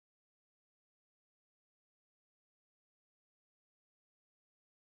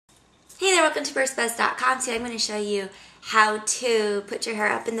Hey there, welcome to firstbuzz.com. Today I'm going to show you how to put your hair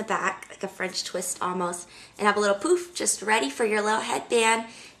up in the back, like a French twist almost, and have a little poof just ready for your little headband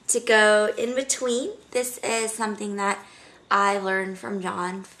to go in between. This is something that I learned from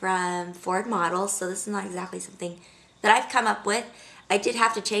John from Ford Models, so this is not exactly something that I've come up with. I did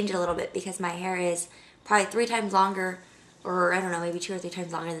have to change it a little bit because my hair is probably 3 times longer, or I don't know, maybe 2 or 3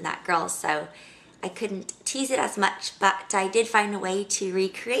 times longer than that girl's, so I couldn't tease it as much, but I did find a way to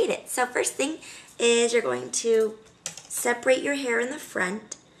recreate it. So first thing is you're going to separate your hair in the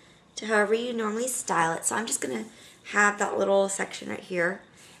front to however you normally style it. So I'm just going to have that little section right here,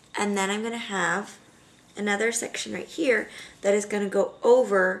 and then I'm going to have another section right here that is going to go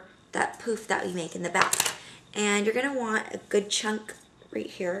over that poof that we make in the back. And you're going to want a good chunk right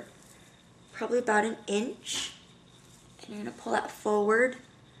here, probably about 1 inch, and you're going to pull that forward.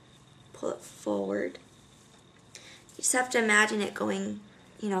 Pull it forward. You just have to imagine it going,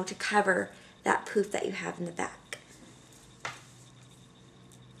 to cover that poof that you have in the back.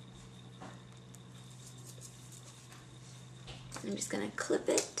 I'm just going to clip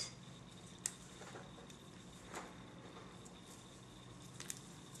it.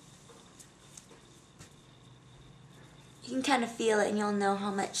 You can kind of feel it and you'll know how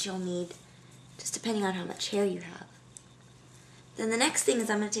much you'll need, just depending on how much hair you have. Then the next thing is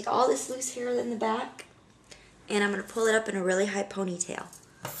I'm going to take all this loose hair in the back and I'm going to pull it up in a really high ponytail.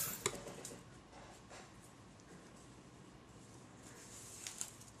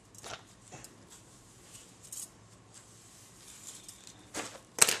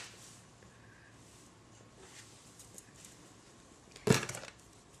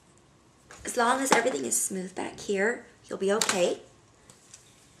 As long as everything is smooth back here, you'll be okay.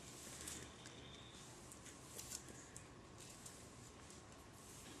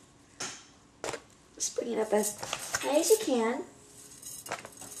 Just bring it up as high as you can.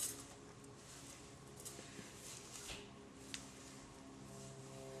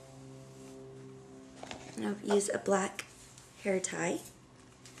 And I'll use a black hair tie.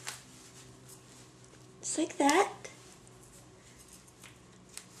 Just like that.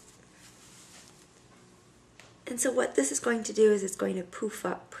 And so what this is going to do is it's going to poof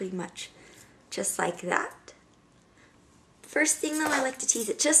up pretty much just like that. First thing though, I like to tease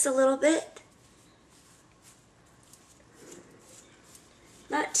it just a little bit.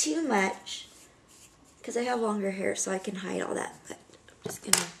 Not too much, because I have longer hair so I can hide all that, but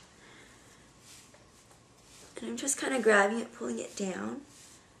I'm just kind of grabbing it, pulling it down.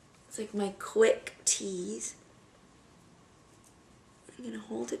 It's like my quick tease. I'm going to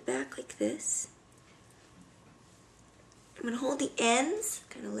hold it back like this. I'm going to hold the ends,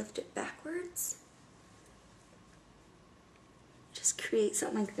 kind of lift it backwards. Just create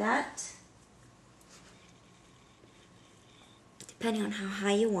something like that. Depending on how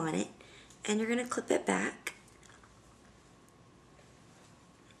high you want it, and you're going to clip it back.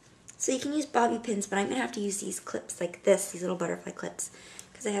 So you can use bobby pins, but I'm going to have to use these clips like this, these little butterfly clips,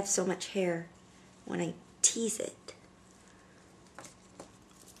 because I have so much hair when I tease it.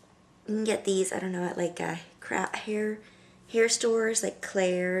 You can get these, I don't know, at like hair stores like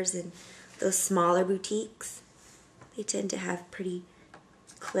Claire's and those smaller boutiques. They tend to have pretty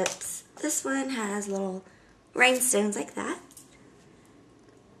clips. This one has little rhinestones like that.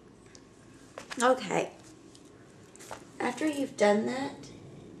 Okay, after you've done that,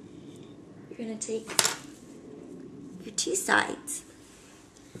 you're going to take your 2 sides,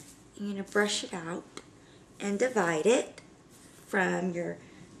 you're going to brush it out and divide it from your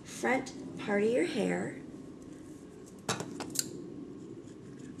front part of your hair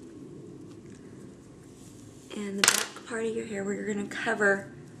and the back part of your hair where you're going to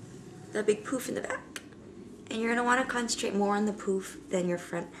cover the big poof in the back. And you're going to want to concentrate more on the poof than your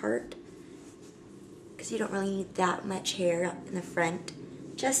front part, because you don't really need that much hair up in the front.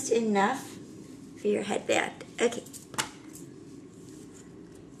 Just enough for your headband. Okay.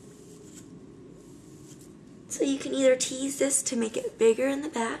 So you can either tease this to make it bigger in the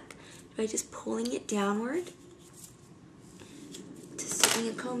back by just pulling it downward, just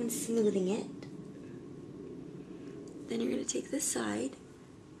taking a comb and smoothing it. Then you're going to take this side,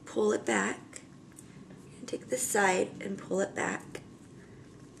 pull it back, and take this side and pull it back.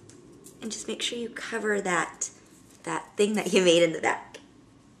 And just make sure you cover that thing that you made in the back.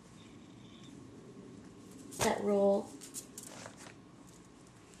 That roll.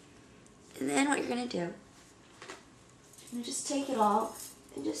 And then what you're going to do, you're going to just take it all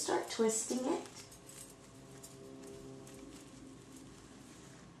and just start twisting it.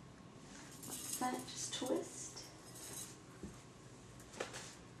 Like that, just twist.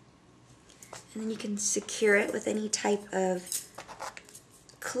 And then you can secure it with any type of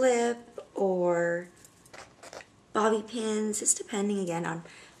clip or bobby pins, just depending again on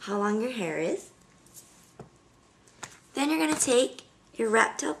how long your hair is. Then you're going to take your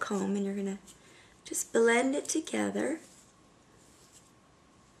rat tail comb and you're going to just blend it together.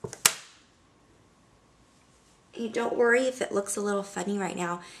 And don't worry if it looks a little funny right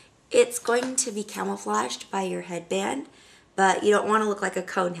now. It's going to be camouflaged by your headband, but you don't want to look like a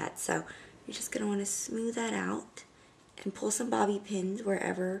cone head, so you're just going to want to smooth that out and pull some bobby pins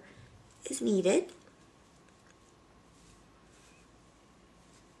wherever is needed.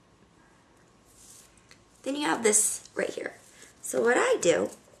 Then you have this right here. So what I do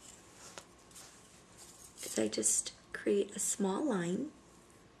is I just create a small line,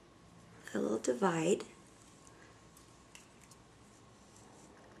 a little divide,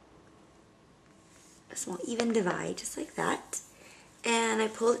 a small even divide, just like that. And I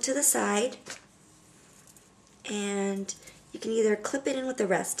pull it to the side, and you can either clip it in with the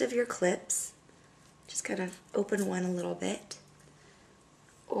rest of your clips, just kind of open one a little bit,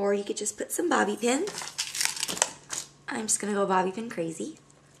 or you could just put some bobby pins. I'm just going to go bobby pin crazy.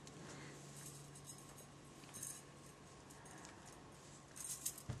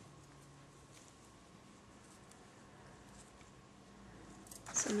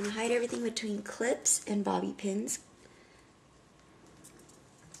 So I'm going to hide everything between clips and bobby pins.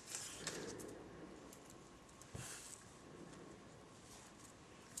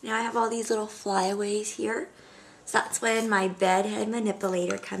 Now I have all these little flyaways here. So that's when my bed head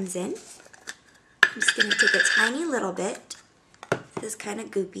manipulator comes in. I'm just going to take a tiny little bit. This is kind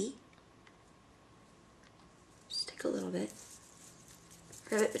of goopy. Just take a little bit.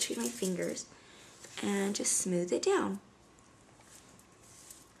 Grab it between my fingers and just smooth it down.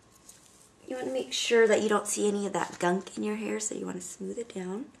 You want to make sure that you don't see any of that gunk in your hair, so you want to smooth it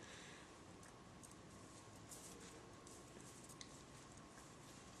down.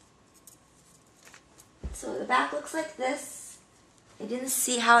 So the back looks like this. I didn't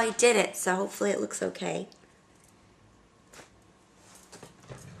see how I did it, so hopefully it looks okay.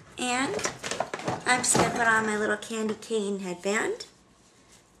 And I'm just going to put on my little candy cane headband,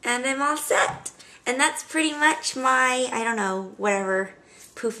 and I'm all set. And that's pretty much my, I don't know, whatever,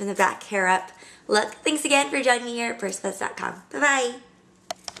 poof in the back, hair up look. Thanks again for joining me here at PurseBuzz.com. Bye-bye.